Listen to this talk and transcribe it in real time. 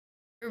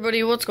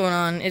Everybody, what's going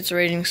on? It's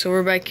Raging, so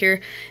we're back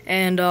here,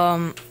 and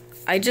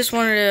I just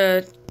wanted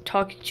to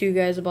talk to you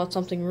guys about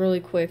something really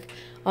quick.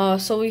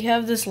 So we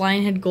have this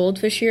Lionhead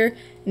goldfish here,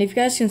 and if you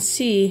guys can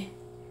see,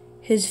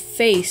 his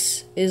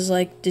face is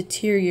like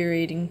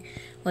deteriorating.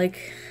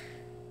 Like,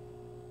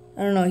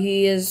 I don't know,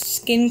 he has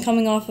skin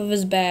coming off of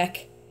his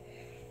back.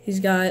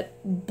 He's got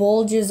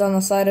bulges on the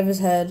side of his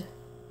head.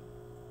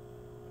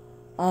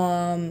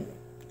 I'm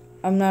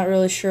not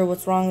really sure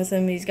what's wrong with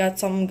him. He's got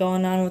something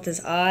going on with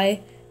his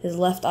eye. His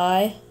left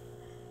eye,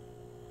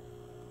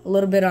 a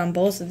little bit on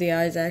both of the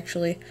eyes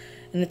actually,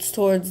 and it's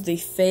towards the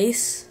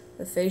face,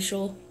 the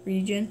facial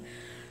region.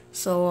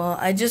 So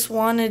I just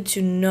wanted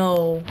to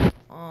know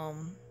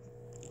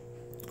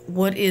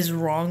what is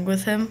wrong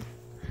with him.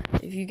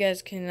 If you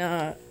guys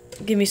can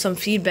give me some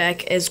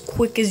feedback as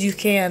quick as you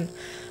can,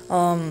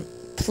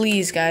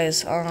 please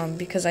guys,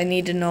 because I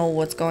need to know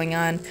what's going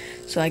on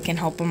so I can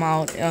help him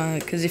out,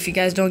 because if you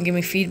guys don't give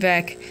me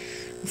feedback,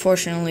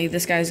 unfortunately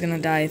this guy's gonna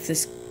die if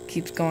this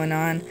keeps going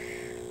on.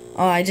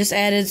 I just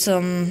added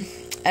some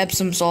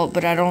Epsom salt,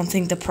 but I don't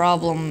think the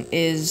problem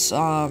is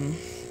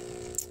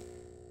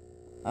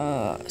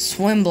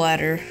swim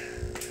bladder.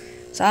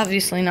 It's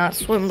obviously not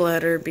swim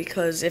bladder,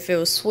 because if it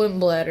was swim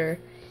bladder,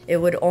 it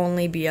would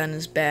only be on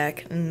his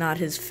back and not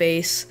his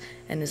face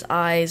and his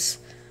eyes.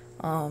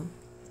 So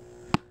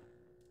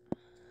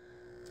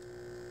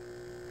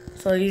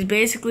he's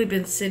basically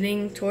been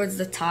sitting towards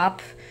the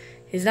top.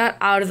 He's not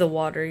out of the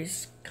water,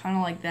 he's kind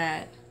of like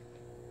that.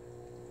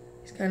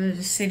 Kind of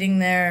just sitting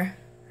there,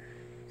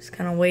 just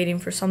kind of waiting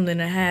for something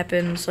to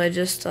happen. So I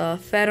just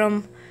fed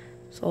him,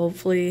 so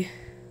hopefully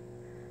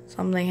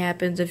something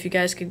happens. If you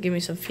guys could give me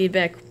some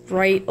feedback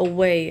right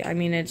away, I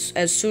mean it's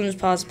as soon as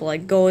possible,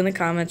 like go in the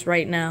comments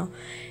right now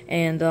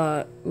and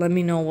let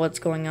me know what's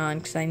going on,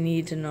 because I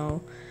need to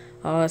know.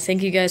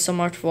 Thank you guys so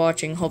much for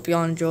watching. Hope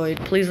y'all enjoyed.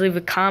 Please leave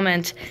a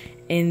comment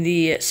in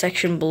the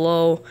section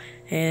below,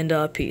 and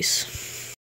peace.